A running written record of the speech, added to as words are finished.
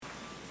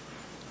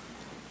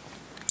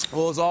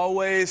Well, as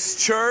always,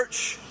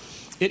 church,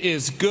 it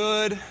is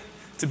good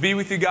to be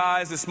with you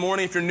guys this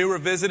morning. If you're new or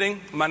visiting,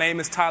 my name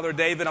is Tyler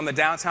David. I'm the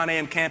Downtown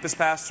AM campus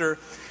pastor,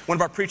 one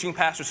of our preaching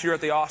pastors here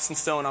at the Austin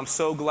Stone. I'm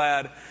so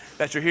glad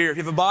that you're here. If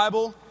you have a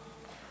Bible,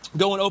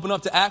 go and open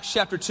up to Acts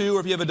chapter 2, or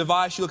if you have a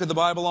device you look at the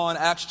Bible on,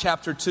 Acts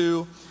chapter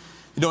 2.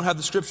 If you don't have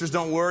the scriptures,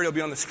 don't worry. It'll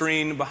be on the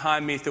screen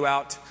behind me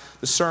throughout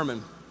the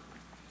sermon.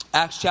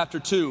 Acts chapter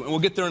 2, and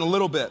we'll get there in a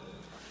little bit.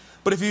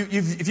 But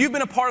if you've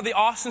been a part of the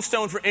Austin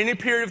Stone for any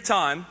period of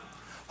time,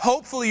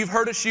 hopefully you've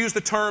heard us use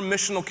the term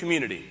missional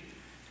community.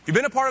 If you've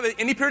been a part of it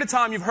any period of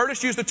time, you've heard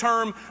us use the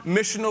term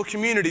missional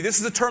community. This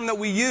is a term that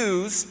we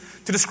use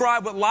to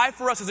describe what life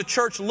for us as a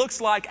church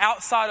looks like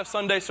outside of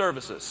Sunday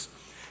services.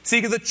 See,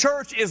 because the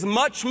church is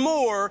much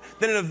more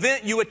than an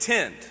event you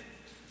attend.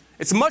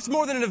 It's much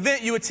more than an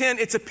event you attend.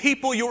 It's a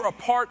people you're a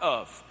part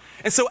of.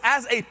 And so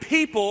as a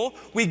people,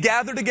 we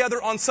gather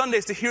together on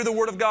Sundays to hear the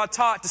Word of God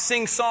taught, to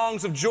sing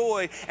songs of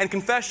joy and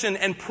confession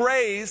and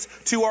praise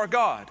to our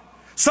God.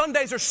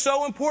 Sundays are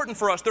so important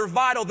for us. They're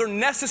vital. They're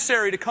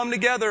necessary to come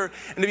together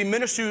and to be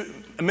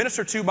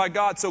ministered to by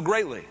God so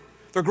greatly.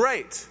 They're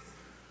great.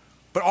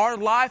 But our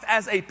life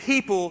as a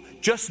people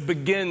just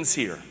begins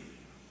here.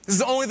 This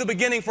is only the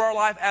beginning for our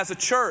life as a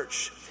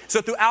church.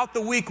 So throughout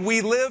the week, we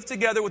live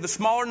together with a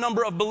smaller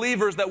number of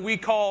believers that we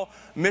call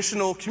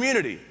missional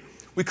community.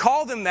 We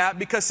call them that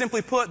because,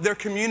 simply put, they're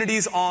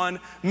communities on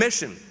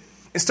mission.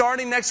 And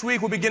starting next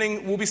week,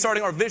 we'll be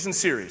starting our vision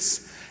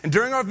series. And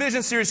during our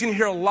vision series, you're going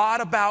to hear a lot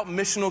about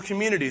missional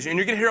communities. And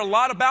you're going to hear a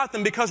lot about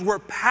them because we're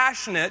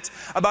passionate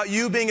about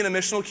you being in a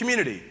missional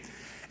community.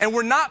 And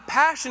we're not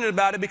passionate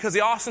about it because the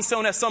Austin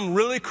Stone has some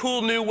really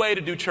cool new way to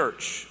do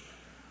church.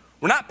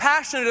 We're not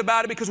passionate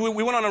about it because we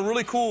went on a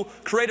really cool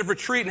creative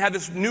retreat and had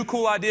this new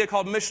cool idea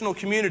called missional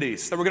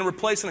communities that we're going to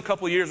replace in a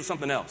couple of years with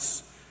something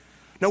else.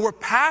 No, we're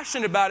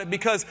passionate about it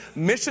because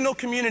missional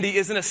community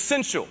is an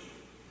essential,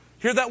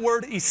 hear that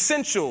word,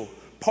 essential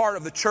part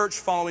of the church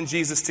following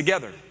Jesus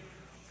together.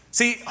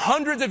 See,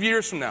 hundreds of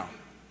years from now,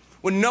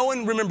 when no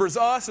one remembers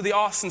us or the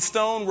Austin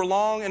Stone, we're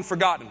long and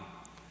forgotten.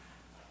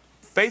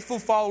 Faithful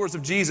followers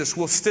of Jesus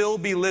will still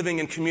be living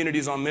in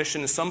communities on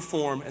mission in some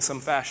form and some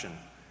fashion.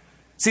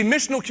 See,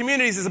 missional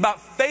communities is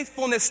about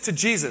faithfulness to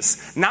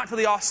Jesus, not to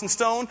the Austin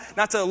Stone,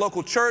 not to a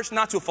local church,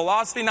 not to a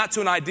philosophy, not to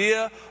an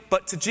idea,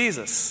 but to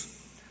Jesus.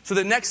 So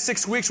the next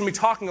 6 weeks, we'll be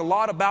talking a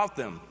lot about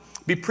them,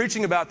 be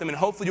preaching about them, and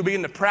hopefully you'll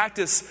begin to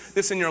practice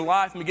this in your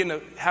life and begin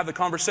to have the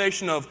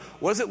conversation of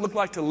what does it look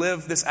like to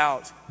live this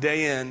out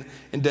day in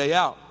and day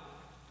out.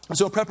 And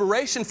so in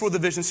preparation for the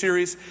Vision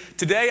series,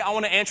 today I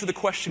want to answer the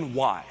question,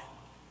 why?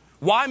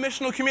 Why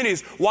missional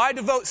communities? Why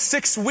devote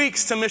 6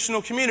 weeks to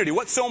missional community?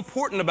 What's so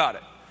important about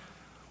it?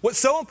 What's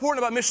so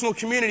important about missional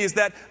community is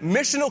that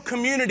missional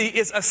community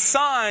is a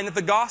sign that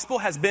the gospel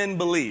has been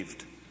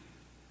believed.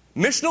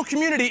 Missional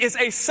community is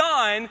a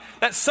sign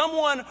that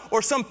someone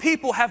or some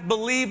people have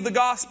believed the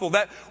gospel.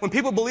 That when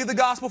people believe the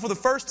gospel for the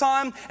first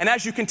time, and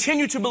as you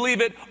continue to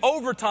believe it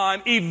over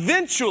time,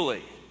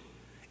 eventually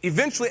a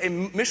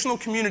missional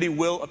community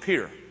will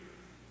appear.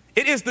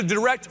 It is the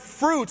direct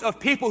fruit of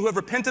people who have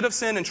repented of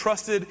sin and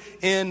trusted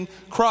in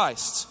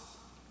Christ.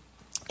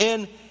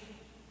 And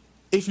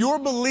if your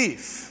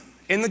belief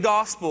in the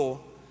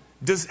gospel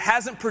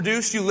hasn't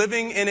produced you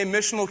living in a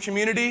missional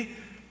community,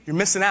 you're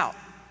missing out.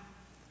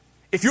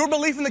 If your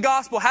belief in the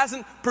gospel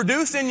hasn't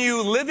produced in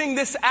you living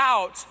this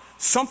out,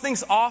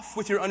 something's off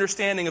with your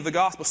understanding of the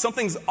gospel.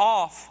 Something's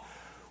off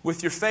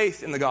with your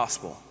faith in the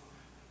gospel.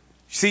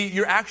 See,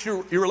 your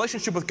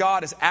relationship with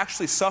God is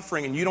actually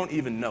suffering and you don't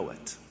even know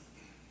it.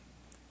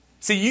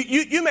 See,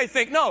 you may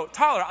think, no,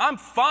 Tyler, I'm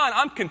fine,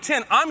 I'm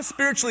content, I'm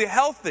spiritually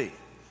healthy.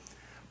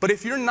 But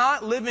if you're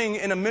not living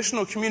in a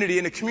missional community,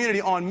 in a community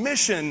on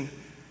mission,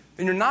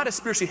 then you're not as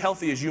spiritually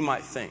healthy as you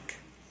might think.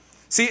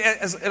 See,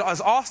 as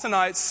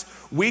Austinites,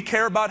 we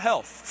care about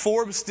health.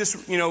 Forbes,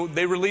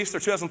 they released their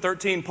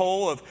 2013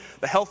 poll of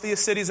the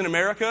healthiest cities in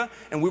America,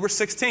 and we were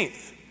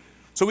 16th.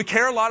 So we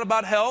care a lot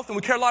about health, and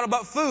we care a lot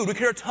about food. We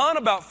care a ton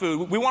about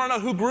food. We want to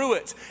know who grew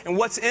it, and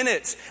what's in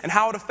it, and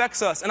how it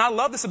affects us. And I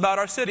love this about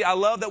our city. I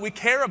love that we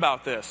care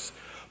about this.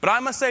 But I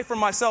must say for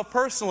myself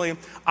personally,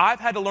 I've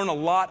had to learn a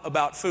lot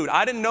about food.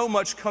 I didn't know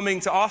much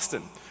coming to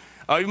Austin.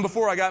 Even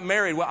before I got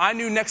married, I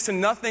knew next to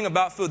nothing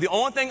about food. The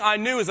only thing I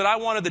knew is that I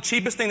wanted the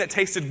cheapest thing that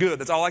tasted good.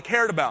 That's all I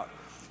cared about.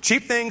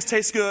 Cheap things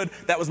taste good.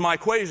 That was my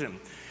equation.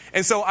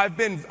 And so I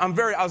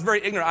was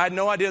very ignorant. I had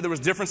no idea there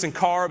was difference in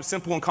carbs,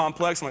 simple and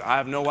complex. I'm like, I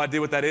have no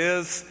idea what that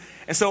is.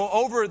 And so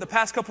over the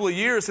past couple of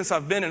years since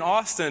I've been in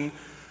Austin,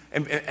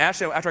 and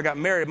actually after I got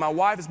married, my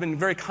wife has been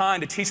very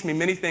kind to teach me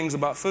many things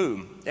about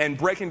food and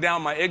breaking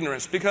down my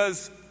ignorance.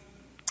 Because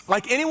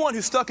like anyone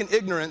who's stuck in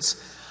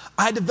ignorance,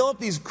 I developed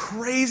these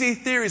crazy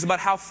theories about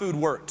how food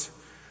worked.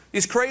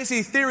 These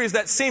crazy theories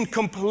that seemed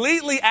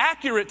completely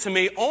accurate to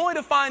me, only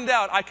to find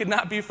out I could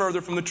not be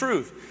further from the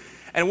truth.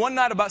 And one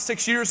night about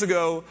 6 years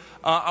ago,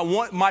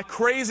 my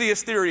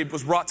craziest theory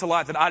was brought to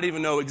life that I didn't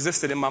even know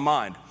existed in my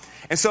mind.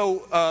 And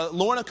so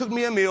Lorna cooked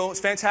me a meal. It's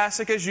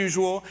fantastic as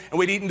usual. And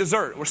we'd eaten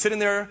dessert. We're sitting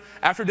there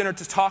after dinner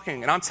just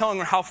talking. And I'm telling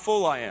her how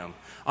full I am.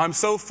 I'm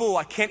so full,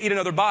 I can't eat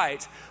another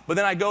bite. But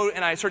then I go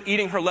and I start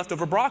eating her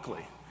leftover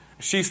broccoli.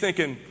 She's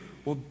thinking,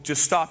 well,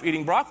 just stop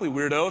eating broccoli,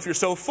 weirdo, if you're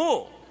so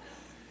full.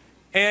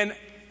 And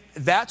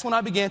that's when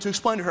I began to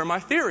explain to her my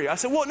theory. I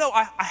said, well, no,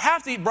 I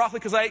have to eat broccoli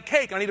because I ate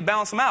cake and I need to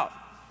balance them out.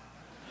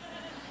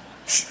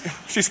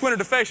 She squinted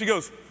her face. She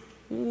goes,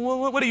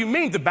 well, what do you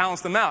mean to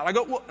balance them out? I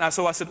go, well,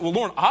 so I said, well,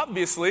 Lauren,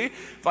 obviously,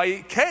 if I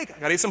eat cake, I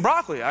got to eat some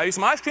broccoli. I eat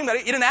some ice cream, I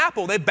got to eat an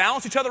apple. They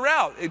balance each other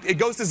out. It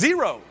goes to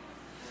zero.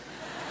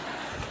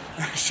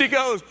 She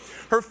goes,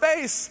 her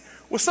face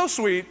was so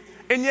sweet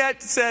and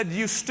yet said,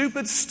 you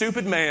stupid,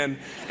 stupid man.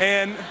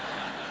 And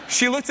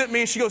she looked at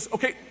me and she goes,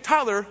 okay,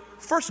 Tyler,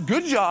 first,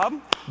 good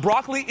job.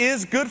 Broccoli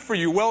is good for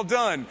you. Well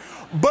done.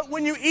 But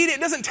when you eat it, it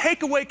doesn't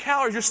take away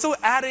calories. You're still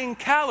adding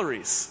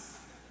calories.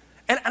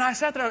 And I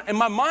sat there and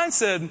my mind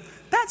said,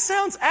 that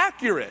sounds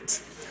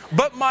accurate.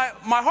 But my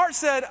heart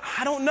said,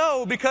 I don't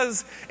know,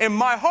 because in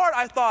my heart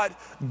I thought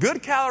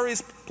good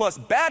calories plus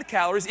bad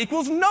calories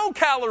equals no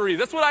calories.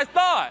 That's what I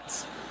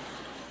thought.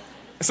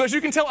 So as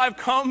you can tell, I've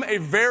come a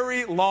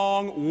very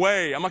long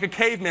way. I'm like a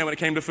caveman when it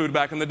came to food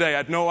back in the day. I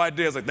had no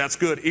idea. I was like, that's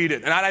good, eat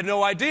it. And I had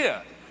no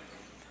idea.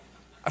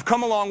 I've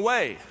come a long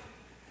way.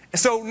 And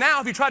so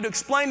now if you tried to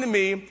explain to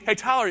me, hey,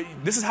 Tyler,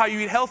 this is how you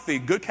eat healthy.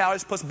 Good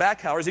calories plus bad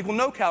calories equal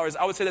no calories.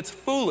 I would say that's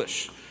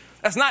foolish.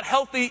 That's not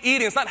healthy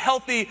eating. It's not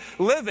healthy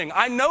living.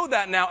 I know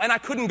that now, and I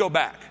couldn't go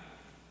back.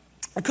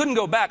 I couldn't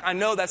go back. I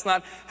know that's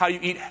not how you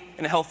eat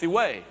in a healthy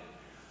way.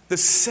 The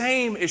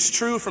same is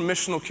true for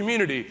Missional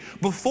Community.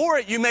 Before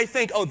it, you may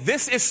think, oh,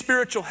 this is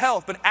spiritual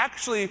health. But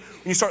actually,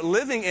 when you start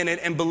living in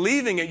it and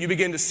believing it, you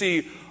begin to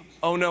see,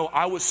 oh no,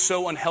 I was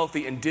so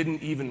unhealthy and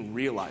didn't even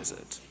realize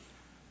it.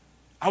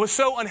 I was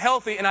so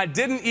unhealthy and I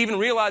didn't even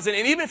realize it.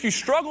 And even if you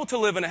struggle to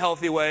live in a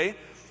healthy way,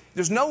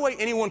 there's no way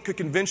anyone could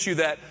convince you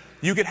that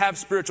you could have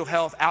spiritual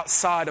health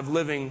outside of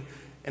living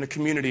in a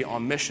community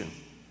on mission.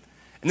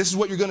 And this is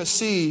what you're going to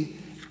see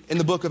in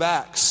the book of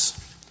Acts.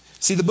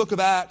 See, the book of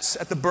Acts,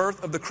 at the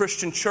birth of the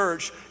Christian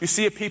church, you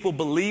see a people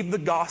believe the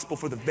gospel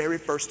for the very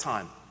first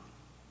time.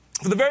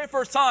 For the very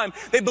first time,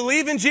 they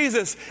believe in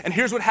Jesus, and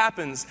here's what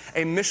happens.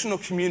 A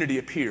missional community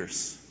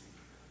appears.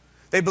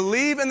 They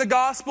believe in the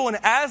gospel, and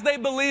as they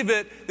believe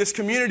it, this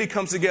community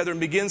comes together and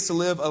begins to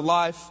live a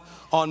life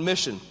on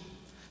mission.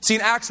 See,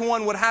 in Acts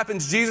 1, what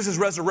happens, Jesus is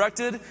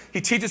resurrected.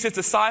 He teaches his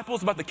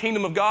disciples about the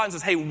kingdom of God and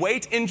says, hey,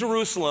 wait in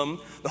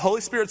Jerusalem. The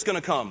Holy Spirit's going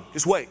to come.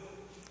 Just wait.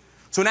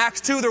 So in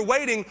Acts 2, they're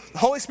waiting. The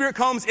Holy Spirit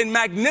comes in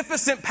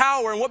magnificent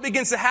power, and what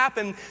begins to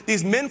happen,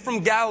 these men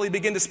from Galilee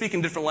begin to speak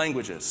in different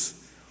languages.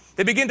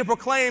 They begin to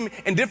proclaim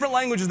in different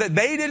languages that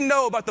they didn't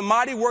know about the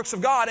mighty works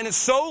of God, and it's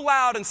so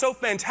loud and so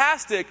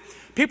fantastic,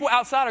 people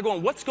outside are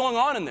going, what's going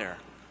on in there?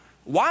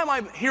 Why am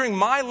I hearing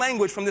my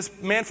language from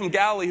this man from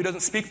Galilee who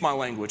doesn't speak my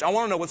language? I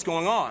want to know what's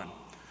going on.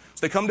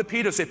 So they come to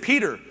Peter and say,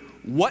 Peter,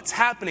 what's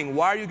happening?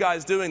 Why are you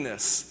guys doing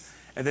this?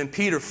 And then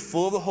Peter,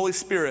 full of the Holy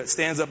Spirit,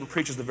 stands up and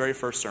preaches the very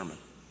first sermon.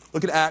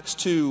 Look at Acts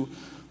 2,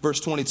 verse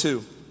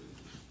 22.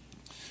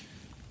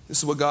 This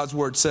is what God's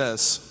word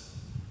says.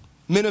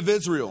 Men of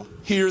Israel,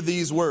 hear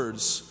these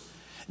words.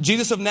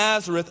 Jesus of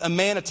Nazareth, a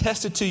man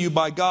attested to you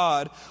by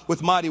God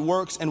with mighty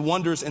works and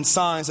wonders and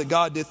signs that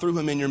God did through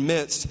him in your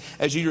midst,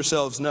 as you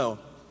yourselves know.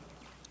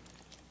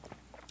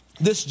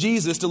 This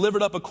Jesus,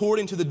 delivered up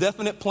according to the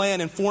definite plan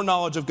and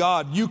foreknowledge of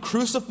God, you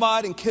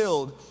crucified and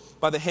killed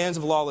by the hands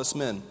of lawless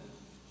men.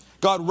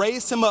 God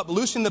raised him up,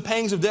 loosing the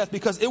pangs of death,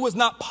 because it was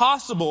not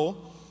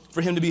possible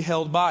for him to be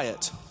held by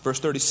it. Verse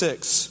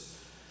 36.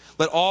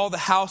 Let all the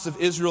house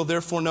of Israel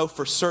therefore know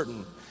for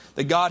certain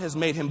that God has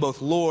made him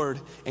both Lord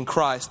and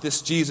Christ,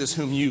 this Jesus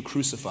whom you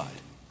crucified.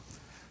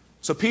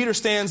 So Peter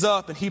stands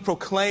up and he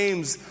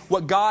proclaims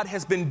what God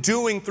has been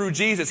doing through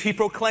Jesus. He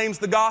proclaims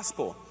the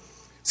gospel.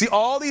 See,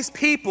 all these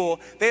people,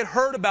 they had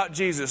heard about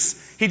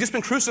Jesus. He'd just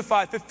been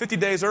crucified 50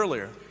 days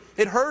earlier.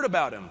 They'd heard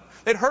about him.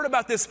 They'd heard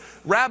about this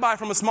rabbi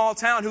from a small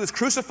town who was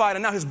crucified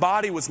and now his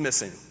body was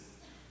missing.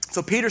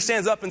 So Peter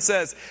stands up and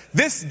says,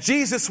 this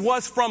Jesus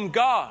was from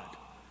God.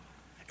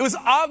 It was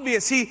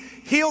obvious. He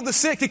healed the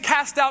sick. He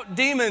cast out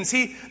demons.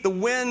 The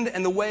wind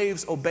and the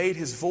waves obeyed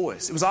his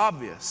voice. It was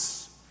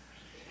obvious.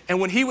 And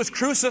when he was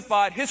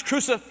crucified, his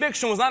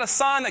crucifixion was not a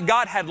sign that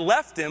God had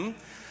left him,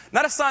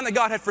 not a sign that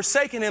God had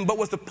forsaken him, but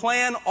was the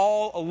plan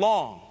all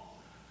along.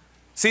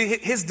 See,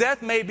 his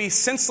death may be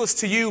senseless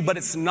to you, but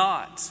it's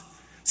not.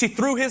 See,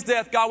 through his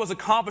death, God was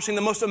accomplishing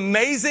the most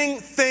amazing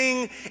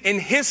thing in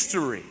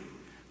history,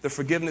 the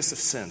forgiveness of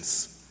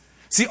sins.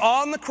 See,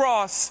 on the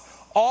cross,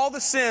 all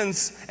the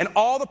sins and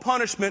all the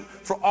punishment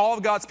for all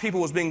of God's people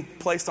was being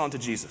placed onto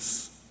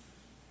Jesus.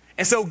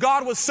 And so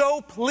God was so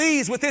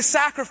pleased with his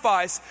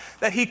sacrifice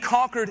that he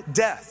conquered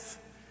death.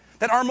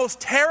 That our most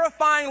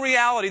terrifying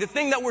reality, the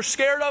thing that we're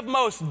scared of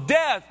most,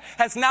 death,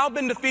 has now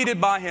been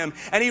defeated by him.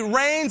 And he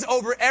reigns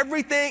over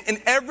everything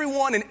and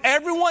everyone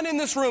in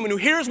this room and who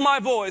hears my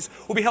voice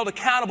will be held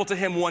accountable to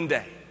him one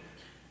day.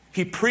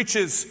 He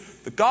preaches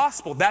the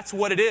gospel. That's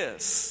what it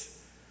is.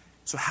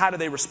 So how do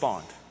they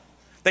respond?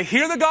 They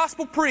hear the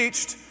gospel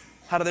preached.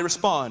 How do they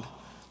respond?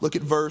 Look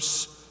at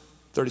verse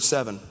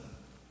 37.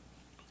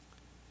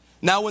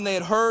 Now when they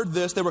had heard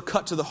this, they were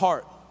cut to the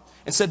heart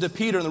and said to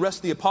Peter and the rest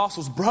of the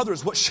apostles,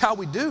 "Brothers, what shall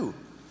we do?"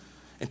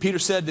 And Peter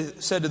said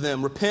to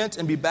them, "Repent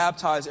and be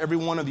baptized, every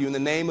one of you, in the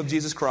name of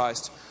Jesus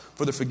Christ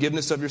for the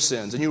forgiveness of your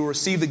sins, and you will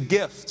receive the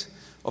gift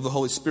of the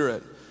Holy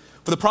Spirit.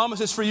 For the promise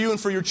is for you and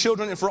for your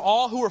children and for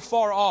all who are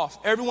far off,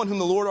 everyone whom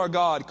the Lord our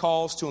God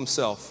calls to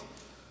himself."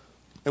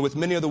 And with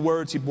many other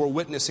words he bore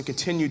witness and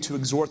continued to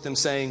exhort them,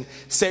 saying,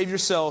 "Save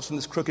yourselves from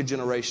this crooked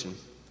generation."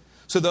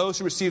 So those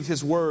who received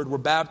his word were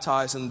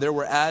baptized, and there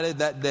were added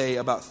that day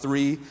about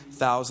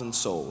 3,000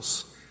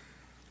 souls.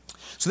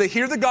 So they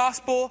hear the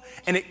gospel,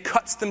 and it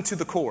cuts them to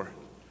the core.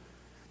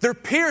 They're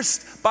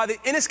pierced by the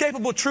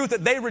inescapable truth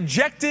that they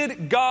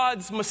rejected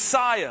God's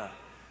Messiah.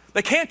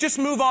 They can't just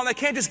move on. They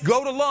can't just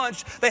go to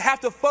lunch. They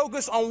have to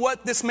focus on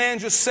what this man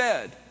just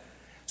said.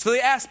 So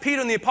they asked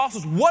Peter and the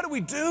apostles, "What do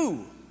we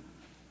do?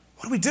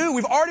 What do we do?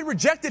 We've already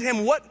rejected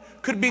him. What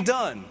could be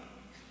done?"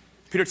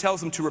 Peter tells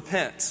them to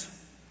repent,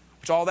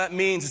 which all that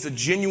means is a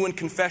genuine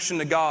confession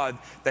to God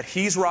that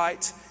he's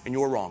right and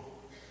you're wrong.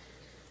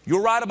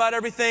 You're right about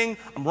everything,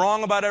 I'm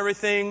wrong about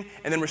everything,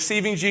 and then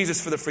receiving Jesus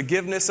for the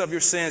forgiveness of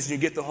your sins, and you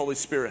get the Holy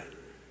Spirit.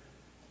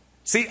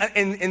 See,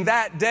 in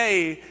that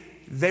day,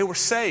 they were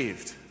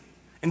saved.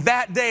 In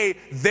that day,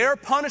 their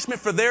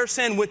punishment for their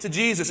sin went to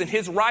Jesus, and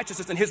his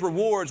righteousness and his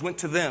rewards went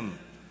to them.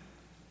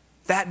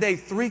 That day,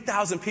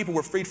 3,000 people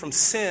were freed from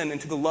sin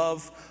into the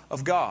love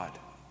of God.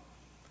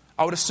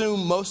 I would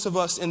assume most of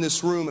us in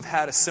this room have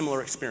had a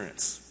similar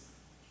experience.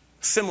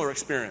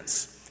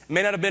 It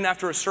may not have been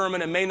after a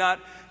sermon, it may not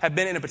have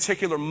been in a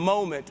particular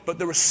moment, but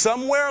there was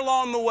somewhere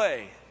along the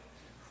way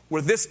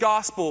where this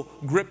gospel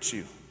gripped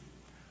you,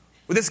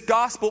 where this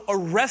gospel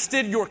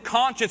arrested your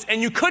conscience,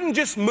 and you couldn't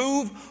just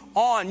move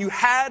on. You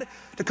had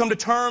to come to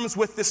terms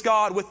with this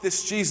God, with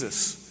this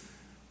Jesus.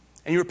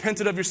 And you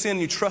repented of your sin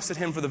and you trusted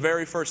him for the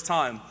very first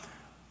time.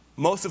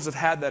 Most of us have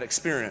had that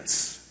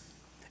experience.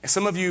 And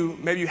some of you,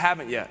 maybe you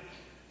haven't yet.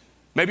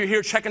 Maybe you're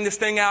here checking this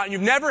thing out and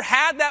you've never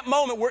had that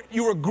moment where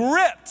you were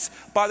gripped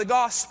by the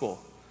gospel.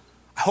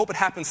 I hope it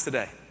happens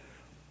today.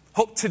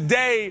 Hope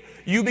today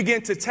you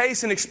begin to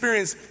taste and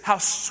experience how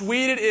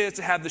sweet it is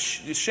to have the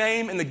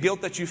shame and the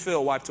guilt that you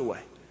feel wiped away.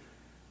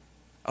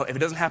 Oh, if it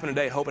doesn't happen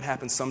today, I hope it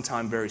happens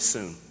sometime very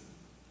soon.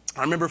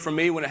 I remember for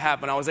me when it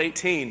happened, I was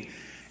 18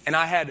 and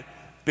I had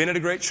been at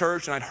a great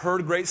church and I'd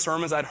heard great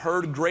sermons, I'd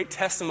heard great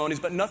testimonies,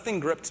 but nothing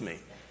gripped me.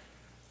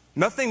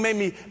 Nothing made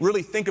me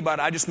really think about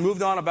it. I just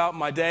moved on about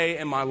my day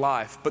and my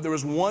life. But there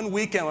was one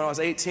weekend when I was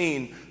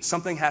 18,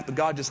 something happened.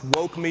 God just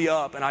woke me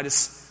up and I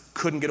just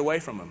couldn't get away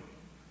from him.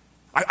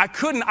 I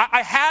couldn't.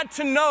 I had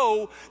to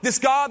know this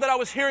God that I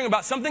was hearing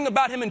about. Something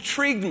about him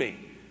intrigued me.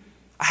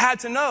 I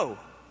had to know.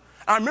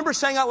 And I remember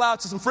saying out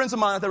loud to some friends of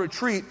mine at the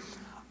retreat,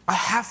 I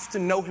have to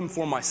know him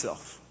for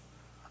myself.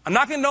 I'm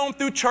not going to know him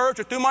through church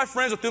or through my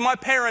friends or through my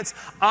parents.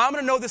 I'm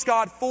going to know this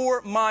God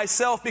for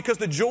myself, because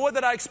the joy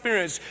that I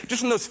experienced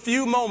just in those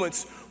few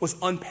moments was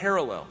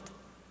unparalleled.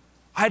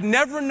 I had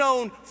never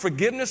known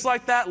forgiveness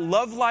like that,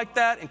 love like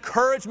that,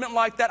 encouragement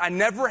like that. I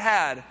never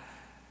had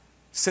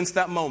since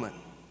that moment.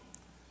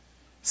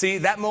 See,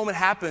 that moment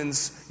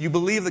happens, you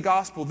believe the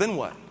gospel, then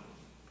what?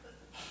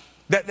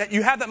 That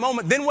you have that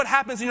moment, then what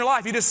happens in your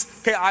life? You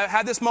just, okay, I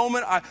had this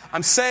moment,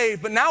 I'm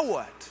saved, but now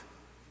what?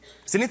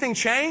 Does anything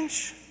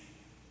change?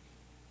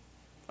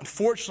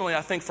 Unfortunately,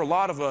 I think for a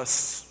lot of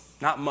us,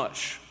 not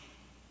much.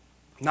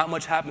 Not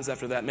much happens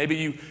after that. Maybe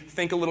you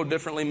think a little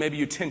differently. Maybe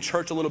you attend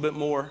church a little bit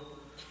more.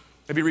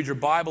 Maybe you read your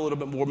Bible a little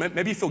bit more.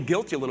 Maybe you feel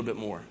guilty a little bit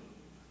more.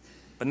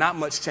 But not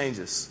much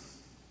changes.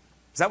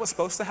 Is that what's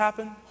supposed to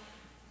happen?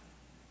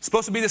 It's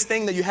supposed to be this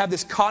thing that you have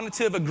this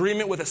cognitive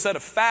agreement with a set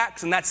of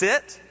facts and that's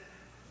it?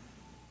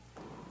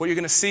 What you're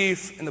going to see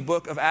in the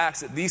book of Acts,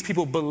 that these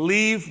people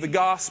believe the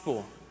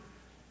gospel,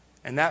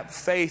 and that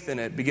faith in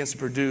it begins to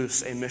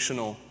produce a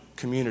missional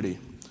community.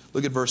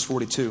 Look at verse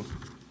 42. Look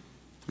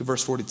at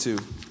verse 42.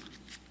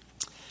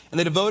 And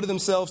they devoted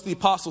themselves to the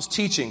apostles'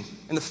 teaching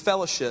and the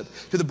fellowship,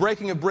 to the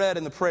breaking of bread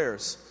and the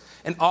prayers.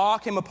 And awe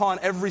came upon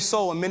every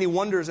soul, and many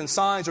wonders and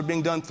signs were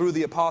being done through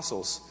the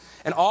apostles.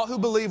 And all who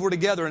believed were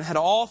together and had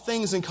all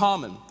things in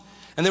common.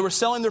 And they were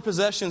selling their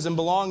possessions and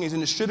belongings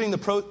and distributing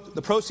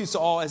the proceeds to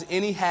all as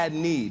any had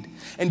need.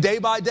 And day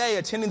by day,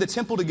 attending the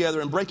temple together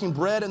and breaking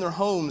bread in their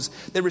homes,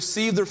 they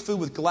received their food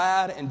with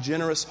glad and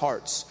generous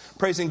hearts,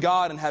 praising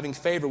God and having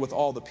favor with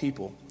all the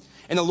people.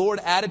 And the Lord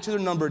added to their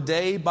number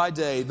day by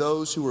day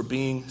those who were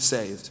being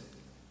saved.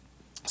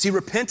 See,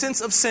 repentance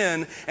of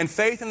sin and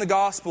faith in the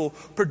gospel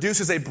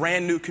produces a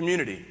brand new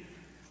community.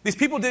 These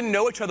people didn't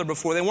know each other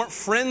before. They weren't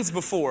friends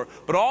before.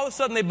 But all of a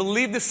sudden, they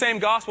believe the same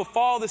gospel,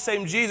 follow the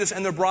same Jesus,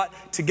 and they're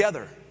brought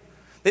together.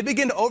 They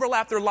begin to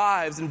overlap their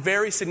lives in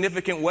very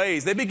significant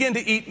ways. They begin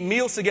to eat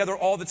meals together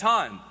all the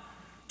time.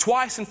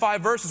 Twice in 5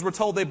 verses, we're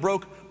told they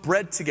broke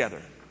bread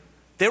together.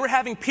 They were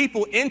having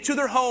people into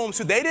their homes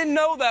who they didn't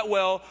know that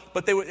well,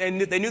 but they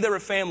knew they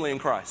were family in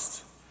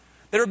Christ.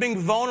 They were being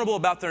vulnerable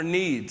about their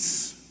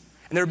needs.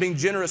 and they were being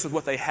generous with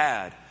what they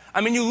had.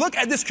 I mean, you look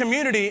at this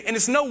community, and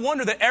it's no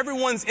wonder that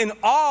everyone's in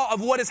awe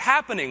of what is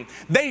happening.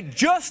 They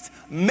just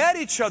met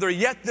each other,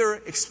 yet they're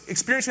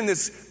experiencing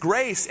this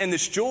grace and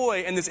this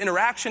joy and this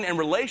interaction and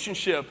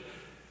relationship.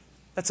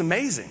 That's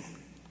amazing.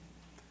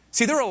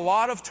 See, there are a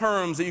lot of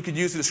terms that you could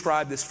use to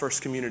describe this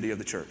first community of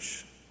the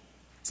church.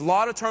 There's a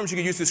lot of terms you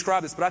could use to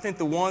describe this, but I think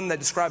the one that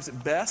describes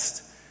it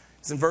best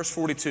is in verse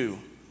 42.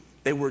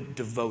 They were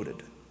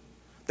devoted.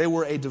 They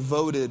were a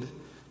devoted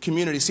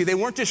community. See, they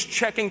weren't just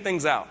checking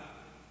things out.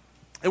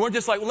 They weren't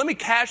just like, well, let me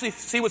casually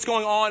see what's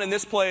going on in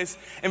this place,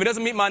 and if it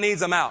doesn't meet my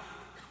needs, I'm out.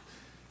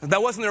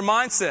 That wasn't their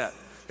mindset.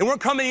 They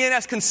weren't coming in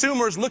as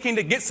consumers looking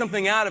to get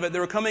something out of it. They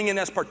were coming in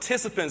as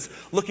participants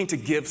looking to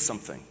give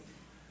something.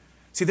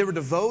 See, they were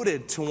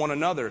devoted to one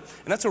another,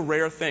 and that's a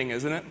rare thing,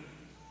 isn't it?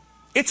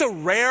 It's a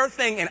rare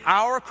thing in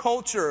our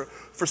culture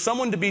for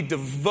someone to be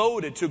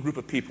devoted to a group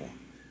of people.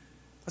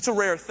 That's a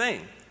rare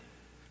thing.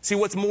 See,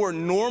 what's more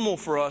normal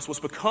for us, what's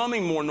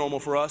becoming more normal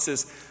for us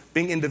is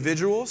being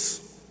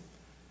individuals,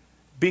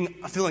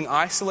 feeling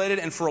isolated,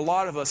 and for a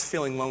lot of us,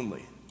 feeling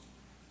lonely.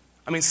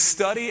 I mean,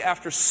 study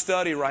after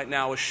study right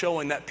now is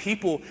showing that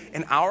people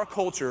in our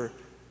culture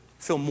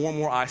feel more and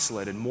more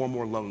isolated, more and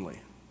more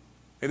lonely.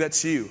 Maybe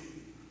that's you.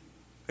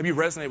 Maybe you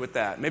resonate with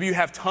that. Maybe you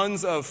have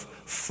tons of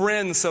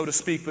friends, so to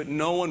speak, but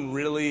no one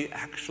really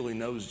actually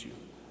knows you.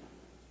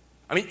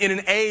 I mean, in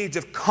an age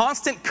of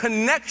constant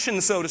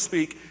connection, so to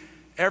speak,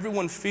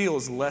 everyone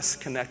feels less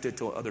connected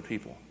to other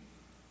people.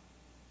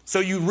 So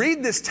you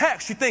read this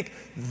text, you think,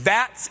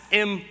 that's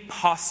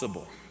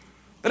impossible.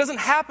 That doesn't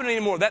happen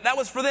anymore. That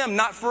was for them,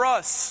 not for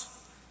us.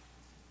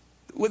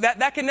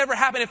 That can never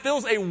happen. It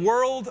feels a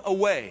world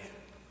away.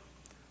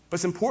 But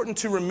it's important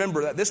to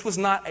remember that this was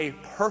not a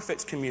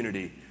perfect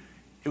community.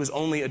 It was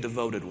only a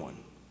devoted one.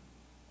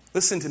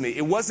 Listen to me.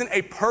 It wasn't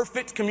a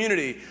perfect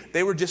community.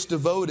 They were just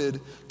devoted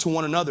to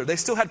one another. They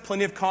still had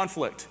plenty of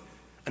conflict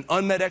and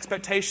unmet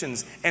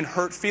expectations and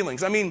hurt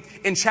feelings. I mean,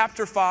 in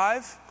chapter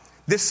 5,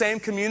 this same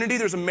community,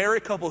 there's a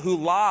married couple who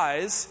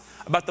lies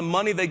about the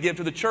money they give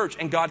to the church,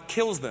 and God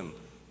kills them.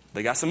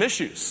 They got some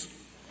issues.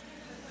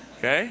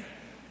 Okay?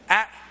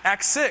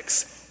 Acts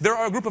 6, there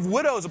are a group of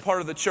widows a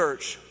part of the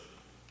church.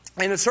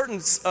 In a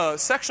certain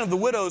section of the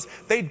widows,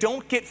 they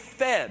don't get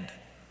fed.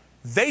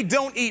 They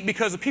don't eat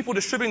because the people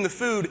distributing the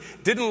food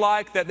didn't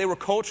like that they were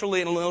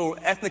culturally and a little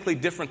ethnically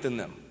different than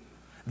them.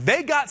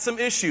 They got some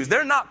issues.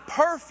 They're not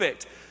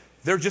perfect.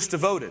 They're just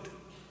devoted.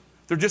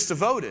 They're just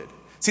devoted.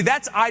 See,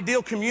 that's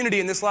ideal community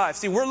in this life.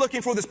 See, we're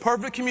looking for this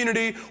perfect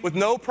community with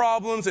no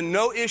problems and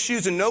no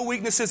issues and no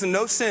weaknesses and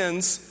no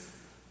sins.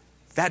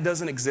 That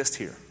doesn't exist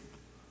here.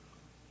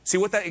 See,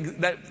 what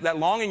that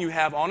longing you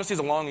have, honestly, is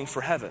a longing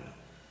for heaven.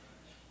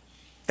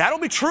 That'll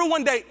be true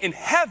one day in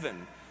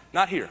heaven,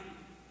 not here.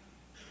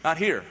 Not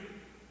here.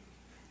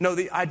 No,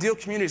 the ideal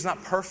community is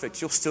not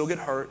perfect. You'll still get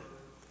hurt.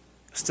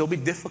 It'll still be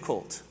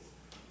difficult.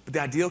 But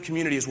the ideal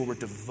community is where we're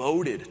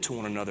devoted to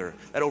one another,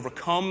 that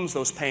overcomes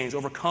those pains,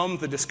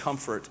 overcomes the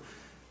discomfort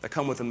that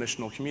come with a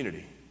missional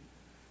community.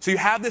 So you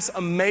have this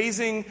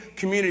amazing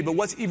community, but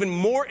what's even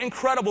more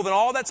incredible than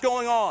all that's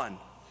going on,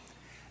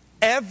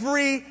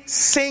 every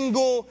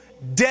single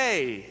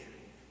day,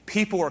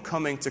 people are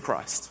coming to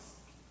Christ.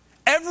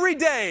 Every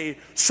day,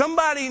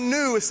 somebody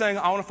new is saying,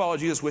 I want to follow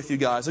Jesus with you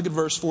guys. Look at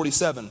verse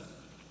 47.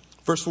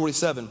 Verse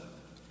 47.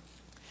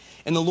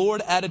 And the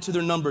Lord added to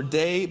their number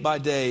day by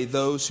day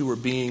those who were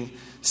being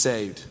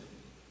saved.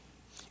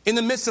 In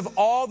the midst of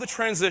all the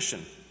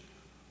transition,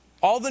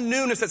 all the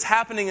newness that's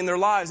happening in their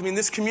lives, I mean,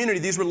 this community,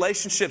 these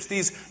relationships,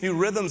 these new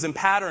rhythms and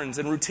patterns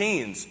and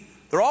routines,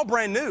 they're all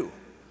brand new.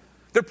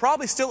 They're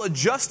probably still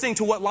adjusting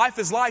to what life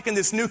is like in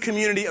this new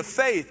community of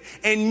faith.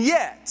 And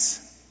yet,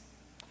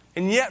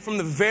 from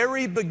the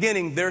very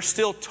beginning, they're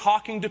still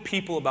talking to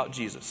people about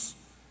Jesus.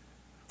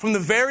 From the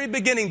very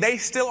beginning, they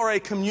still are a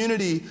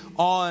community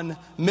on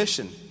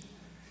mission.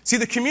 See,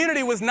 the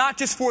community was not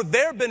just for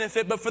their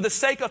benefit, but for the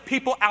sake of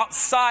people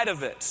outside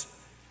of it.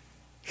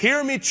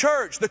 Hear me,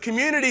 church. The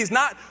community is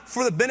not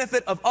for the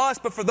benefit of us,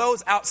 but for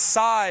those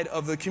outside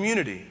of the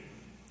community.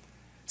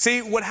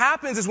 See, what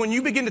happens is when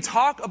you begin to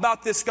talk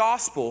about this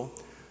gospel,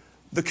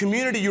 the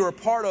community you're a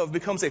part of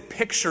becomes a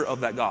picture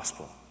of that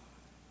gospel.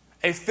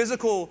 A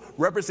physical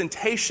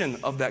representation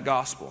of that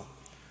gospel.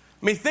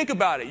 I mean, think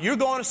about it. You're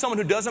going to someone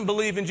who doesn't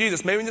believe in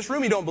Jesus. Maybe in this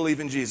room you don't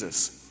believe in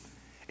Jesus.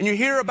 And you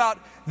hear about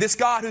this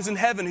God who's in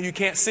heaven who you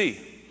can't see.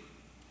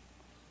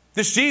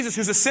 This Jesus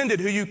who's ascended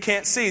who you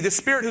can't see. This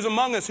Spirit who's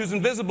among us who's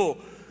invisible.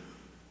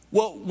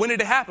 Well, when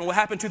did it happen? What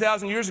happened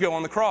 2,000 years ago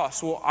on the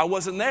cross? Well, I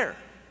wasn't there.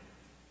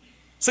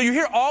 So you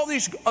hear all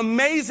these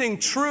amazing,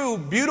 true,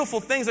 beautiful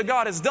things that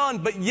God has done,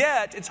 but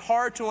yet it's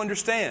hard to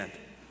understand.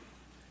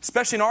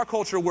 Especially in our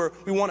culture where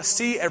we want to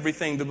see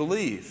everything to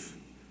believe.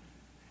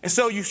 And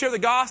so you share the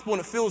gospel and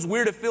it feels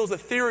weird, it feels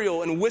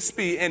ethereal and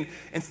wispy and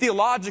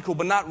theological,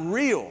 but not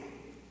real.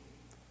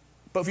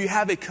 But if you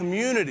have a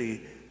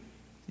community,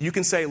 you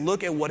can say,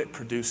 look at what it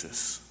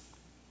produces.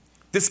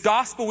 This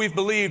gospel we've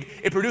believed,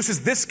 it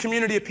produces this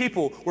community of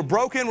people. We're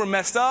broken, we're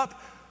messed up,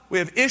 we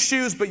have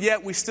issues, but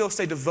yet we still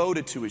stay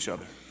devoted to each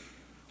other.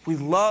 We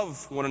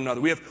love one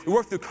another. We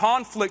work through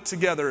conflict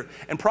together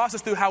and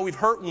process through how we've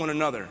hurt one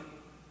another.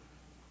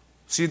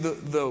 See,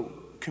 the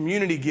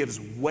community gives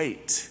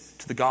weight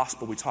to the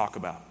gospel we talk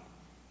about.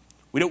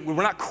 We're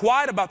not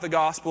quiet about the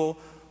gospel,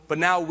 but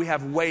now we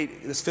have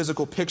weight, this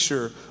physical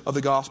picture of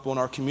the gospel in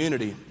our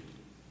community.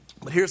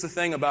 But here's the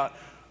thing about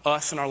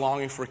us and our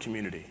longing for a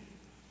community.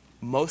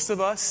 Most of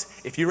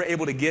us, if you were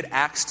able to get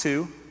Acts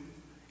 2,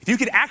 if you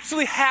could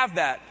actually have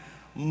that,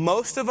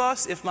 most of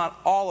us, if not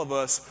all of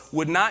us,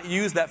 would not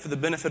use that for the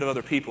benefit of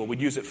other people.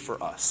 We'd use it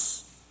for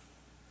us.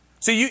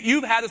 So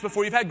you've had this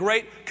before. You've had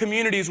great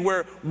communities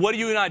where, what do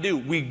you and I do?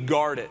 We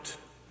guard it.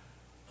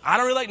 I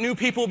don't really like new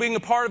people being a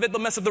part of it. They'll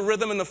mess up the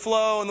rhythm and the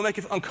flow, and they'll make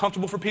it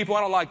uncomfortable for people.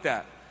 I don't like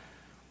that.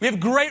 We have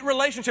great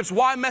relationships.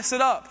 Why mess it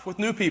up with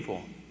new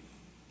people?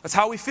 That's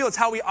how we feel. It's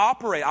how we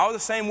operate. I was the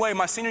same way.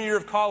 My senior year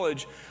of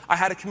college, I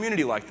had a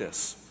community like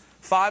this.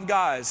 5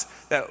 guys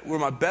that were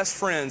my best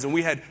friends, and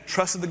we had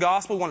trusted the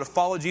gospel, wanted to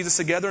follow Jesus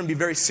together and be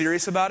very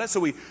serious about it.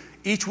 So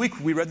each week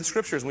we read the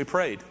scriptures and we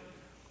prayed.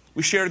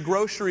 We shared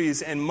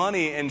groceries and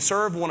money and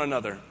served one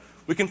another.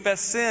 We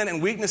confessed sin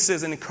and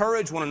weaknesses and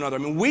encouraged one another. I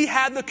mean, we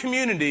had the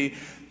community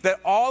that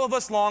all of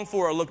us long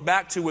for or look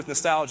back to with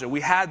nostalgia.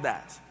 We had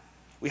that.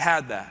 We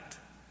had that.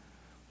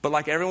 But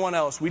like everyone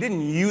else, we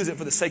didn't use it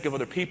for the sake of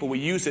other people. We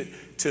used it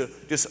to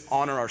just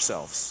honor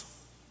ourselves.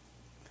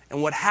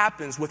 And what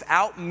happens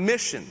without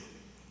mission,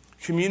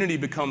 community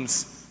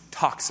becomes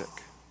toxic.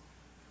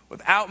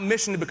 Without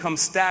mission, it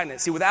becomes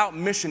stagnant. See, without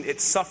mission,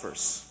 it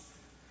suffers.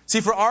 See,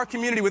 for our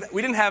community,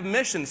 we didn't have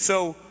mission.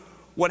 So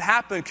what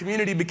happened,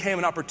 community became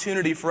an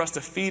opportunity for us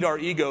to feed our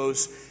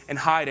egos and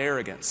hide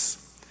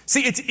arrogance.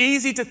 See, it's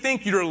easy to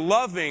think you're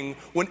loving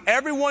when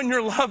everyone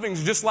you're loving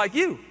is just like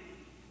you.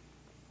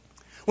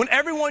 When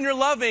everyone you're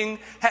loving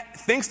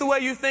thinks the way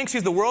you think,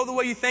 sees the world the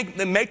way you think,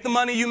 they make the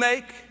money you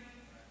make.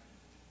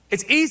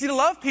 It's easy to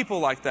love people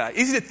like that.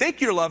 Easy to think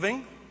you're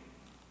loving.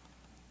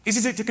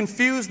 Easy to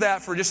confuse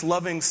that for just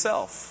loving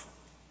self.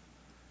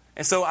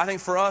 And so I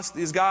think for us,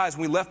 these guys,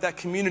 when we left that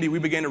community, we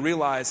began to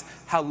realize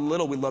how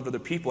little we loved other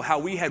people, how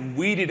we had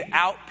weeded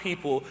out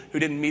people who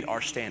didn't meet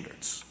our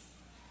standards.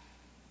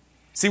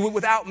 See,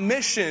 without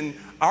mission,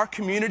 our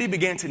community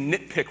began to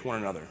nitpick one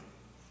another.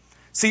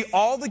 See,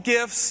 all the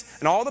gifts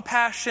and all the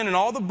passion and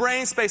all the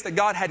brain space that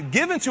God had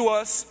given to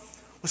us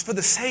was for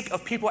the sake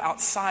of people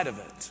outside of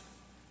it.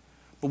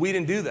 But we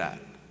didn't do that.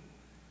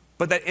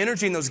 But that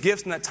energy and those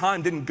gifts and that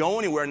time didn't go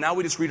anywhere. Now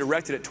we just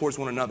redirected it towards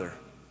one another.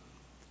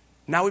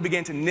 Now we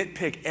began to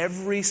nitpick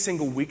every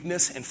single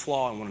weakness and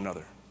flaw in one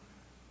another.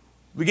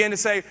 We began to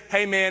say,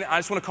 hey man, I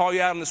just want to call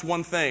you out on this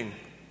one thing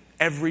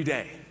every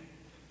day.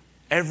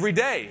 Every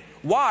day.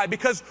 Why?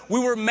 Because we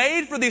were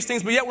made for these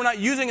things, but yet we're not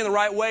using it in the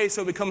right way,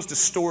 so it becomes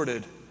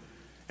distorted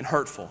and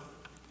hurtful.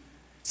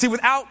 See,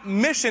 without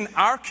mission,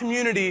 our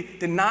community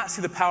did not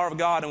see the power of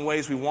God in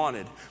ways we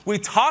wanted. We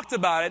talked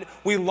about it,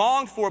 we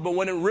longed for it, but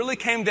when it really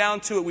came down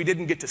to it, we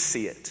didn't get to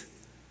see it.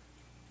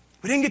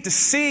 We didn't get to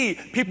see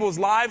people's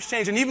lives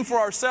change. And even for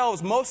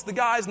ourselves, most of the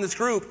guys in this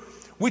group,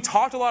 we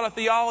talked a lot of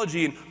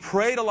theology and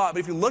prayed a lot, but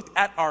if you looked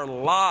at our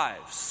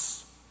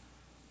lives,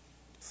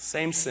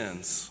 same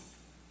sins,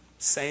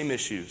 same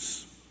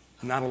issues,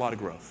 not a lot of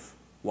growth.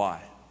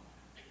 Why?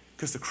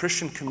 Because the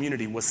Christian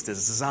community was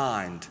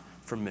designed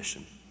for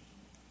mission.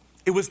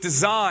 It was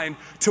designed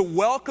to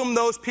welcome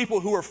those people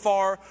who are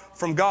far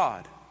from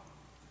God.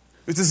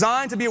 It was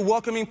designed to be a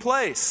welcoming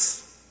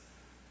place.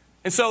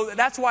 And so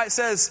that's why it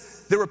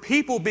says there were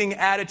people being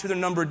added to their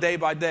number day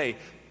by day.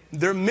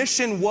 Their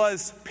mission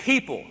was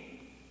people.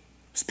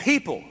 It was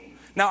people.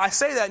 Now I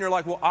say that and you're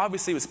like, well,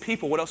 obviously it was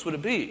people. What else would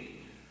it be?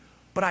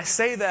 But I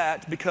say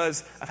that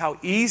because of how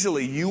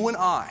easily you and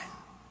I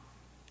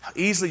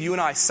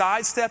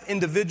sidestep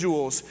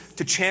individuals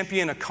to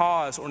champion a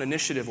cause or an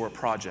initiative or a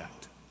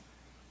project.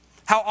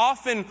 How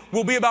often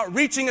we'll be about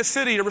reaching a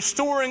city or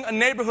restoring a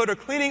neighborhood or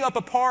cleaning up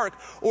a park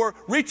or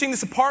reaching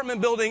this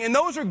apartment building. And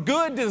those are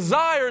good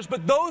desires,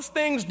 but those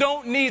things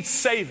don't need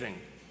saving.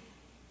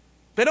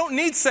 They don't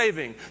need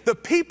saving. The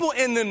people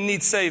in them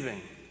need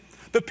saving.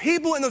 The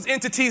people in those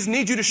entities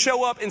need you to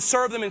show up and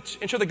serve them and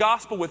share the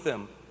gospel with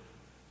them.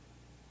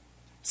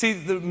 See,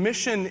 the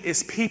mission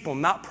is people,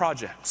 not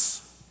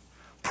projects.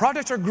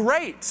 Projects are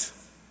great.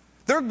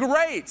 They're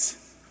great.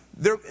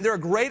 They're a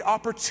great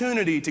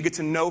opportunity to get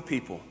to know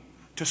people,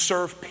 to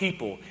serve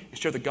people, and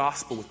share the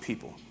gospel with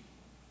people.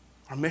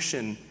 Our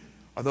mission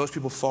are those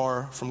people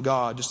far from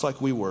God, just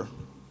like we were.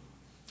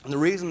 And the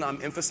reason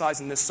I'm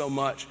emphasizing this so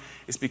much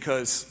is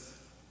because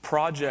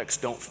projects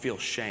don't feel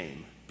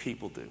shame.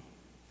 People do.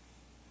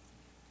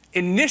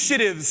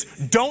 Initiatives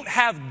don't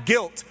have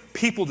guilt.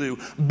 People do.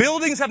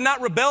 Buildings have not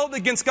rebelled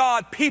against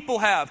God. People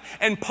have.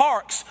 And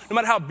parks, no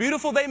matter how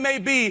beautiful they may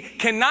be,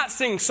 cannot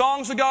sing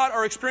songs of God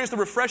or experience the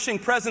refreshing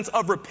presence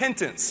of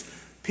repentance.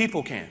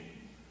 People can.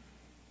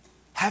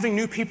 Having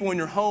new people in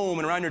your home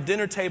and around your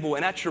dinner table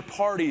and at your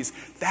parties,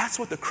 that's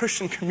what the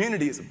Christian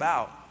community is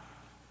about.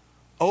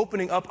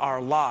 Opening up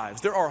our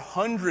lives. There are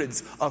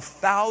hundreds of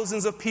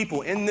thousands of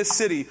people in this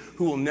city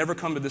who will never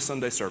come to this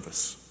Sunday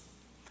service.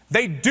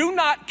 They do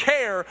not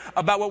care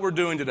about what we're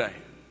doing today,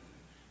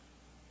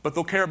 but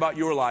they'll care about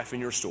your life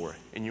and your story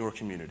and your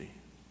community.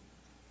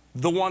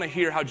 They'll want to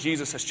hear how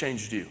Jesus has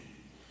changed you.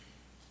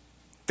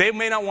 They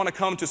may not want to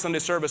come to Sunday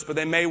service, but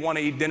they may want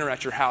to eat dinner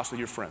at your house with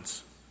your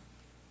friends.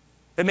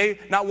 They may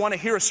not want to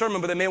hear a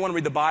sermon, but they may want to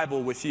read the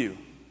Bible with you.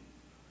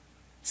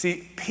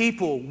 See,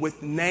 people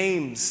with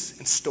names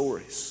and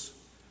stories,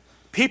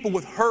 people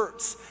with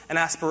hurts and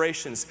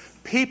aspirations,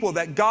 people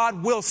that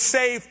God will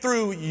save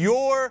through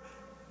your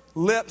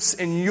lips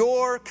in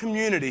your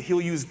community.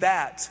 He'll use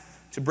that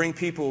to bring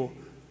people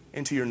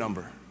into your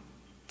number,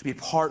 to be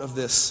part of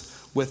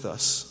this with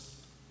us.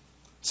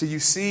 So you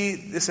see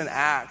this in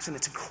Acts, and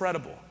it's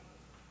incredible.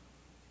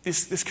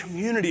 This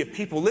community of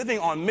people living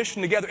on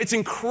mission together, it's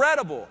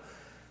incredible.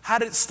 How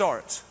did it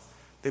start?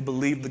 They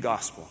believed the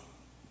gospel.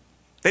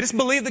 They just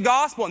believed the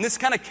gospel, and this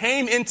kind of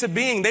came into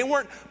being. They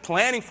weren't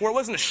planning for it. It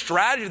wasn't a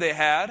strategy they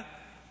had.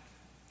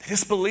 They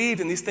just believed,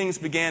 and these things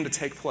began to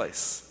take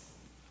place.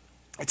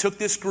 I took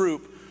this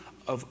group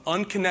of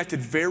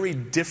unconnected, very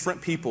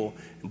different people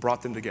and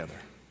brought them together.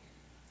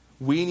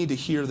 We need to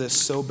hear this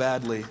so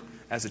badly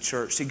as a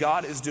church. See,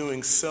 God is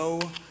doing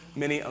so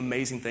many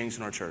amazing things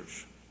in our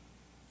church.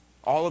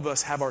 All of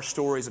us have our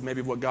stories of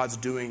maybe what God's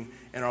doing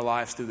in our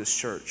lives through this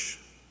church.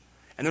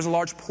 And there's a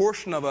large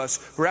portion of us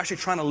who are actually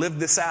trying to live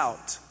this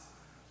out.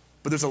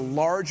 But there's a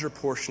larger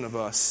portion of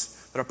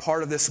us that are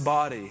part of this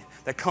body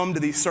that come to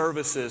these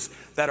services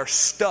that are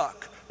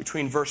stuck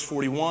between verse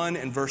 41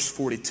 and verse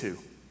 42.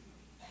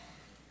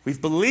 We've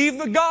believed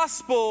the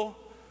gospel,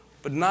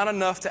 but not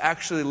enough to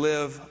actually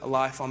live a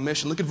life on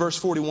mission. Look at verse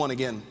 41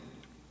 again.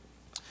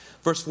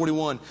 Verse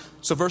 41.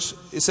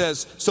 It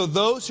says, so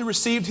those who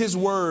received his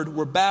word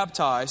were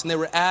baptized, and they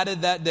were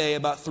added that day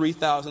about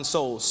 3,000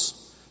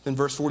 souls. Then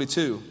verse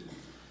 42.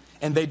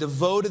 And they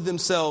devoted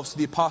themselves to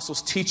the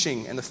apostles'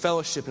 teaching and the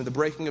fellowship and the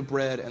breaking of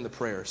bread and the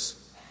prayers.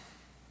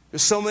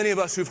 There's so many of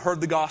us who've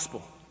heard the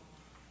gospel,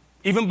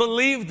 even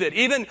believed it,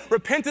 even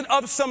repented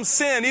of some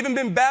sin, even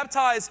been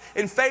baptized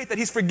in faith that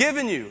he's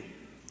forgiven you.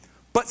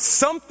 But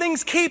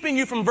something's keeping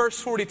you from verse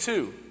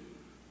 42.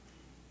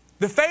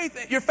 Your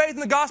faith in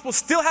the gospel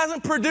still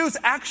hasn't produced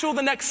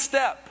the next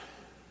step.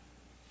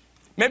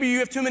 Maybe you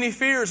have too many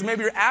fears.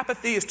 Maybe your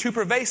apathy is too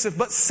pervasive,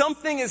 but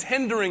something is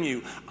hindering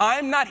you.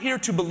 I'm not here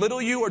to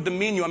belittle you or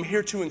demean you. I'm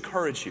here to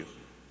encourage you.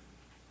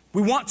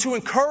 We want to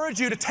encourage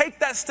you to take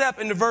that step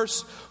into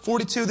verse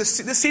 42.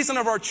 This season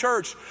of our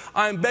church,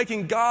 I'm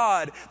begging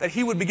God that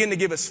he would begin to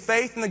give us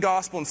faith in the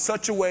gospel in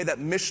such a way that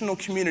missional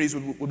communities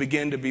would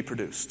begin to be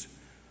produced.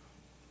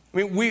 I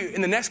mean,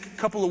 in the next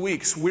couple of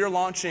weeks, we're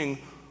launching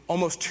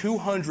almost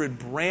 200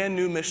 brand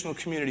new missional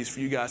communities for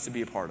you guys to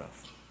be a part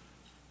of.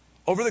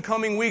 Over the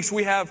coming weeks,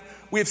 we have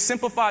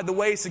simplified the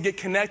ways to get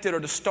connected or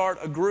to start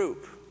a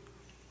group.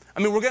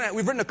 I mean,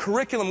 we've written a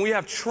curriculum. We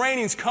have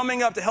trainings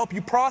coming up to help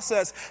you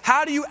process.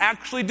 How do you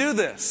actually do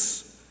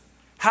this?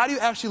 How do you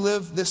actually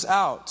live this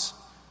out?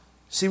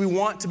 See, we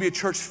want to be a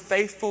church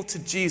faithful to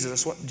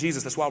Jesus.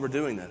 That's why we're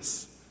doing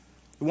this.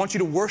 We want you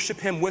to worship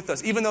him with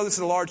us. Even though this is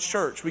a large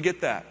church, we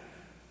get that.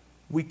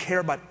 We care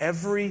about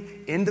every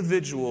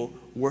individual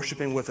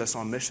worshiping with us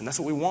on mission. That's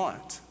what we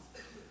want.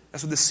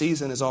 That's what this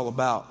season is all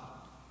about.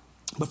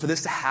 But for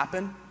this to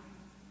happen,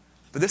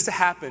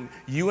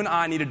 you and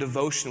I need a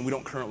devotion we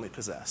don't currently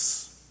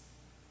possess.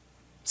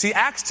 See,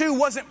 Acts 2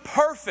 wasn't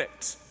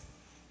perfect,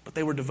 but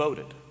they were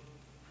devoted.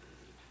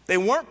 They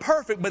weren't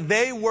perfect, but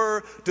they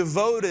were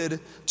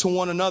devoted to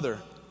one another.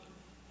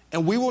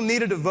 And we will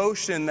need a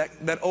devotion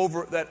that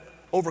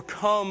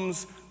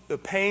overcomes the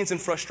pains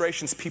and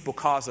frustrations people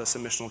cause us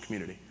in missional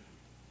community.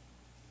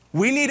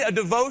 We need a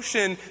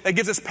devotion that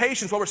gives us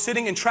patience while we're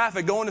sitting in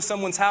traffic going to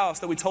someone's house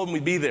that we told them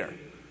we'd be there,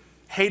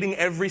 hating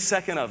every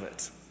second of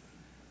it.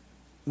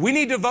 We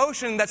need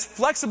devotion that's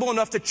flexible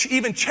enough to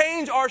even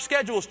change our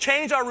schedules,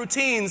 change our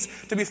routines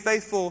to be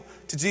faithful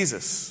to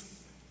Jesus.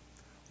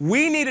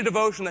 We need a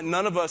devotion that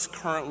none of us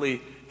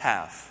currently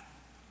have.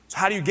 So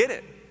how do you get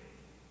it?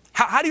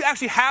 How do you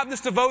actually have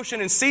this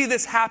devotion and see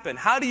this happen?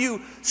 How do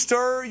you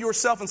stir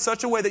yourself in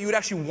such a way that you would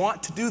actually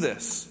want to do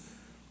this?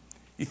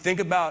 You think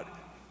about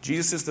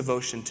Jesus'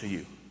 devotion to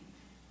you.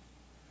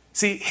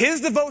 See,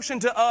 his devotion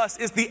to us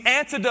is the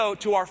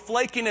antidote to our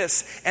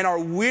flakiness and our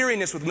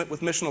weariness with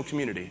missional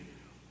community.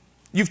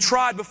 You've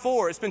tried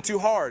before. It's been too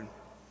hard.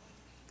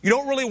 You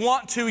don't really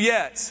want to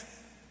yet.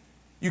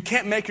 You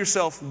can't make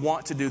yourself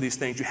want to do these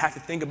things. You have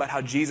to think about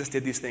how Jesus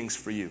did these things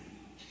for you.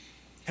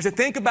 You have to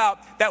think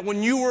about that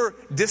when you were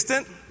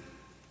distant,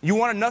 you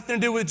wanted nothing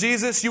to do with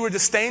Jesus, you were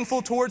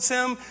disdainful towards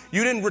him,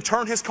 you didn't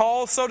return his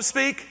calls, so to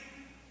speak.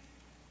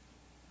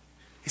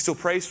 He still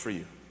prays for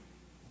you.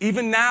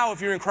 Even now,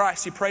 if you're in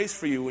Christ, he prays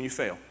for you when you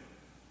fail.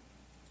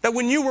 That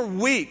when you were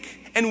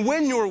weak, and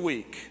when you're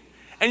weak,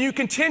 and you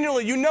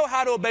continually, you know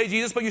how to obey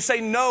Jesus, but you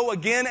say no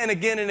again and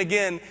again and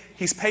again,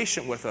 he's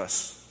patient with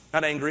us,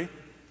 not angry.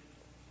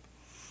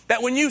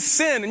 That when you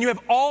sin and you have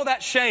all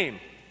that shame,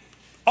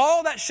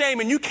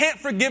 and you can't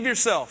forgive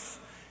yourself,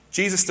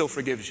 Jesus still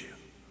forgives you.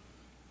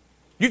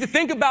 You have to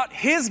think about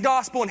his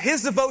gospel and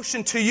his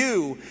devotion to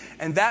you,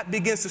 and that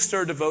begins to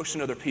stir devotion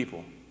to other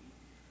people.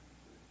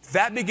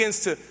 That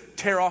begins to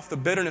tear off the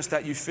bitterness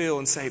that you feel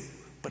and say,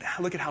 but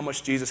look at how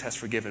much Jesus has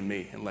forgiven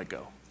me, and let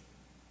go.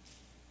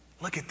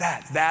 Look at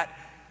that. That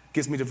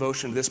gives me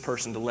devotion to this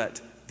person to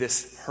let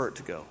this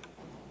hurt go.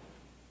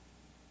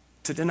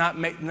 To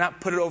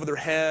not put it over their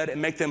head and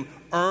make them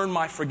earn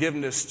my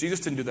forgiveness.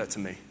 Jesus didn't do that to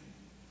me.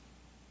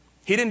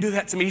 He didn't do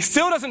that to me. He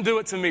still doesn't do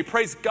it to me.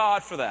 Praise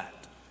God for that.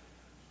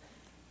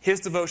 His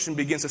devotion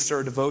begins to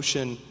stir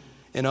devotion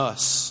in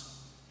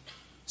us.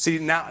 See,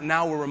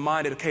 now we're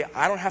reminded, okay,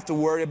 I don't have to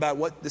worry about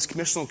what this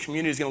missional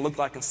community is going to look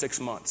like in 6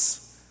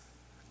 months.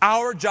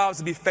 Our job is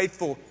to be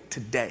faithful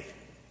today.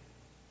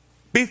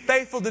 Be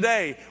faithful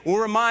today.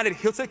 We're reminded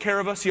he'll take care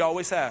of us. He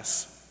always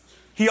has.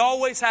 He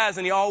always has,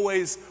 and he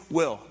always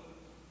will.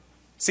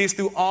 See, it's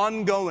through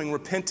ongoing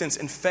repentance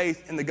and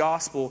faith in the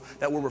gospel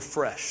that we're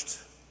refreshed.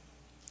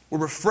 We're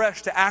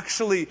refreshed to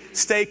actually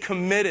stay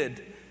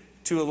committed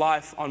to a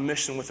life on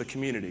mission with a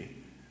community.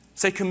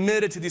 Stay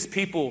committed to these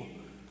people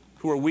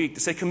who are weak. To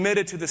stay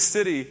committed to the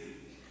city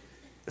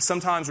that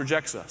sometimes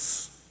rejects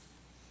us.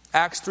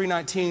 Acts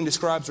 3:19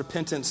 describes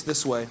repentance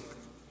this way. It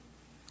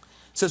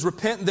says,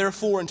 repent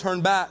therefore and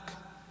turn back,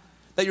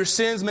 that your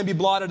sins may be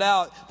blotted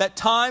out, that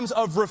times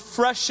of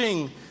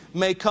refreshing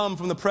may come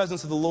from the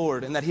presence of the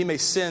Lord, and that he may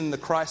send the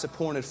Christ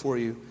appointed for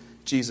you,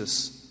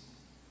 Jesus.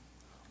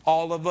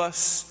 All of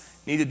us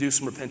need to do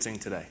some repenting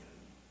today.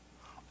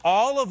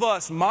 All of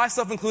us,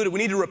 myself included, we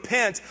need to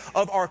repent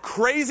of our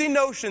crazy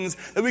notions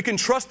that we can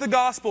trust the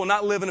gospel and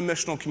not live in a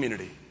missional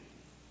community.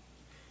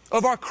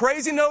 Of our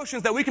crazy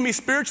notions that we can be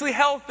spiritually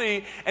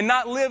healthy and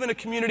not live in a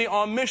community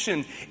on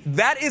mission.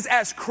 That is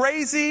as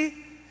crazy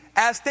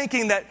as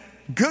thinking that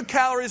good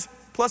calories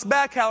plus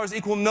bad calories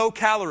equal no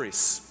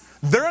calories.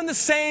 They're in the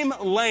same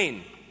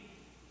lane.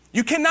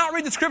 You cannot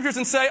read the scriptures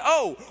and say,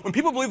 oh, when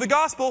people believe the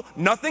gospel,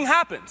 nothing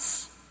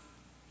happens.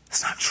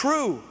 That's not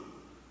true.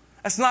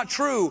 That's not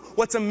true.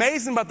 What's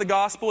amazing about the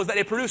gospel is that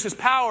it produces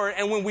power,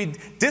 and when we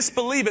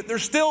disbelieve it,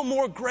 there's still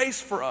more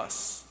grace for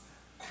us.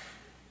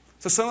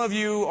 So some of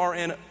you are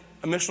in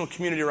a missional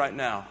community right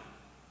now,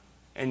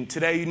 and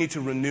today you need to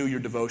renew your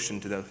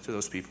devotion to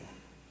those people.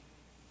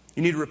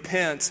 You need to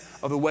repent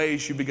of the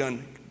ways you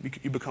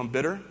become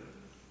bitter,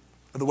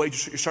 of the way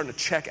you're starting to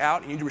check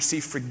out, and you need to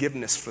receive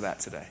forgiveness for that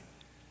today.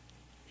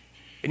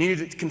 And you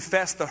need to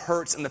confess the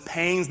hurts and the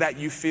pains that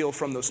you feel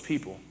from those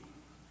people.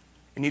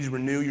 You need to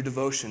renew your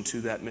devotion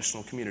to that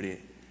missional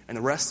community. And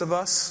the rest of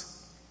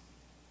us,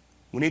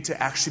 we need to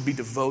actually be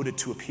devoted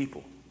to a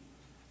people.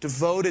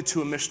 Devoted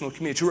to a missional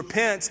community. To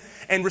repent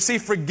and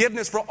receive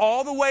forgiveness for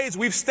all the ways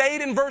we've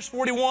stayed in verse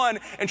 41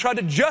 and tried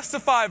to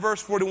justify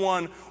verse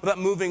 41 without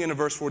moving into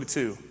verse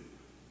 42.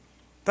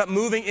 Without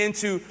moving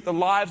into the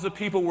lives of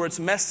people where it's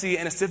messy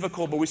and it's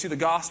difficult, but we see the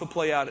gospel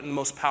play out in the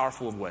most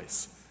powerful of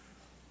ways.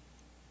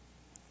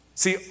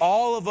 See,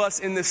 all of us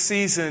in this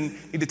season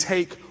need to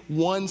take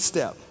one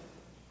step.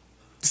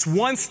 Just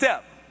one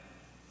step.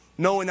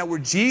 Knowing that where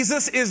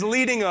Jesus is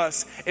leading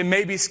us, it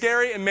may be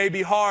scary, it may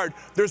be hard.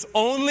 There's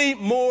only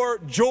more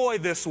joy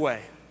this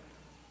way.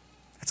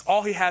 That's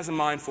all he has in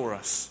mind for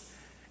us.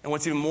 And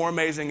what's even more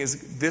amazing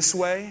is this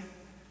way,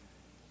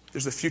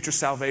 there's the future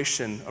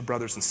salvation of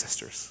brothers and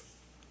sisters.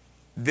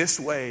 This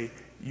way,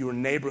 your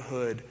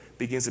neighborhood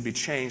begins to be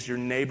changed. Your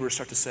neighbors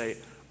start to say,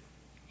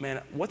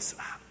 man,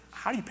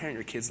 how do you parent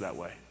your kids that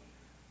way? I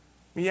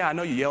mean, yeah, I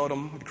know you yell at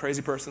them like a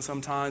crazy person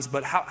sometimes,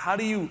 but how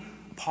do you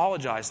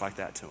apologize like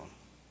that to them?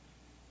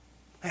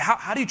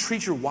 How do you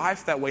treat your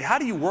wife that way? How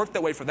do you work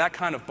that way for that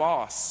kind of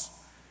boss?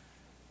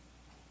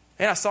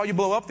 And I saw you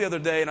blow up the other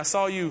day, and I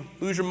saw you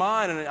lose your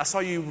mind, and I saw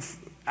you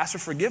ask for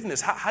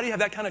forgiveness. How do you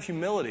have that kind of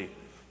humility?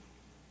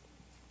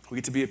 We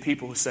get to be a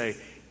people who say,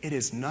 it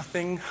is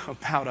nothing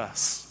about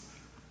us.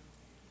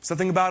 It's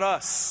nothing about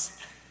us.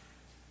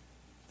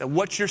 That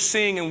what you're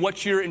seeing and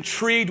what you're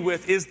intrigued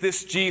with is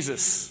this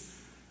Jesus.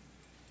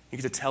 You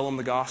get to tell them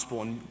the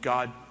gospel, and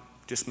God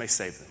just may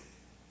save them.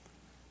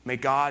 May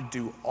God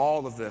do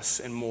all of this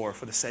and more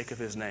for the sake of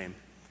his name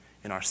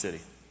in our city.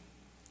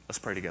 Let's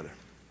pray together.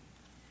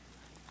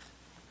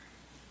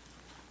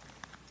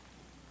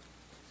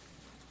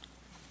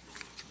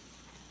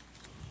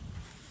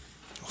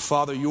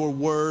 Father, your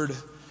word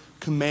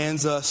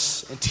commands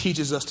us and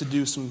teaches us to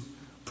do some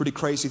pretty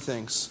crazy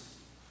things.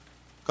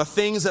 God,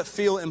 things that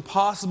feel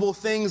impossible,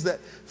 things that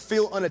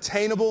feel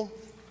unattainable.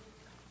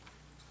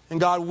 And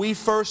God, we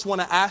first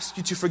want to ask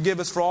you to forgive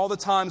us for all the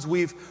times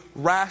we've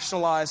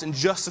rationalized and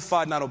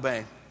justified not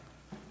obeying.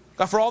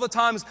 God, for all the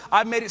times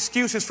I've made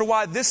excuses for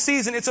why this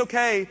season it's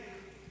okay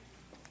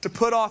to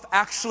put off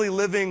actually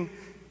living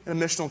in a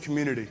missional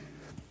community.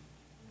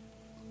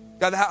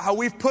 God, how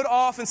we've put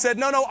off and said,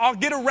 no, I'll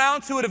get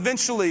around to it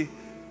eventually.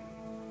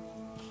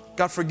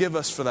 God, forgive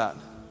us for that.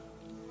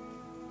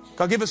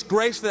 God, give us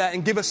grace for that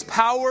and give us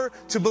power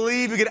to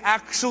believe you could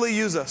actually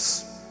use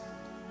us.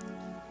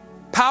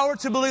 Power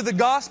to believe the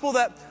gospel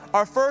that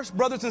our first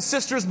brothers and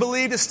sisters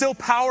believed is still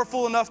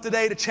powerful enough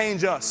today to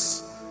change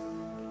us.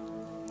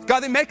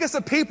 God, they make us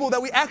a people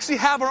that we actually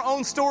have our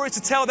own stories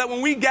to tell, that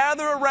when we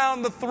gather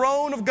around the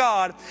throne of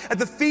God at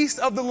the feast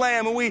of the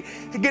Lamb, and we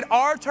get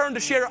our turn to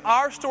share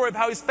our story of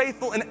how He's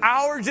faithful in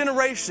our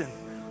generation,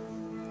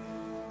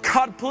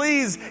 God,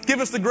 please give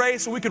us the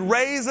grace so we could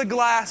raise a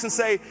glass and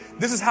say,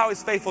 this is how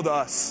He's faithful to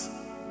us.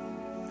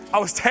 I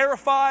was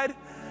terrified.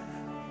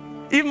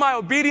 Even my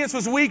obedience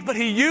was weak, but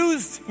He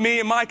used me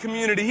in my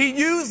community. He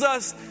used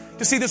us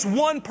to see this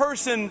one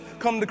person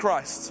come to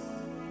Christ.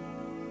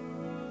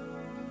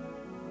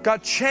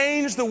 God,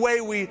 change the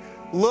way we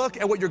look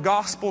at what Your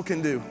gospel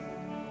can do.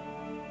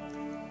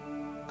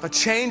 God,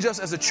 change us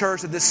as a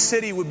church, that this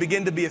city would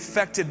begin to be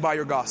affected by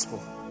Your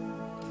gospel.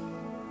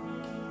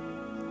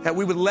 That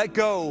we would let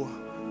go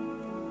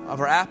of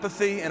our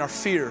apathy and our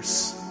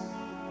fears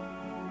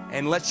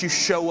and let You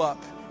show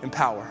up in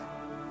power.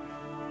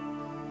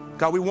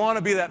 God, we want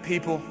to be that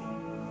people,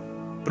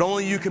 but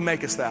only You can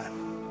make us that.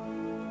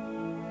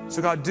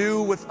 So God,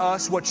 do with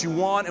us what You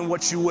want and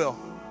what You will.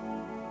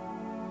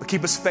 But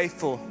keep us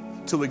faithful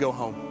till we go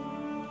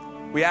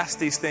home. We ask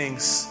these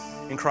things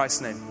in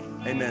Christ's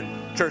name.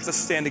 Amen. Church, let's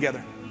stand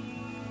together.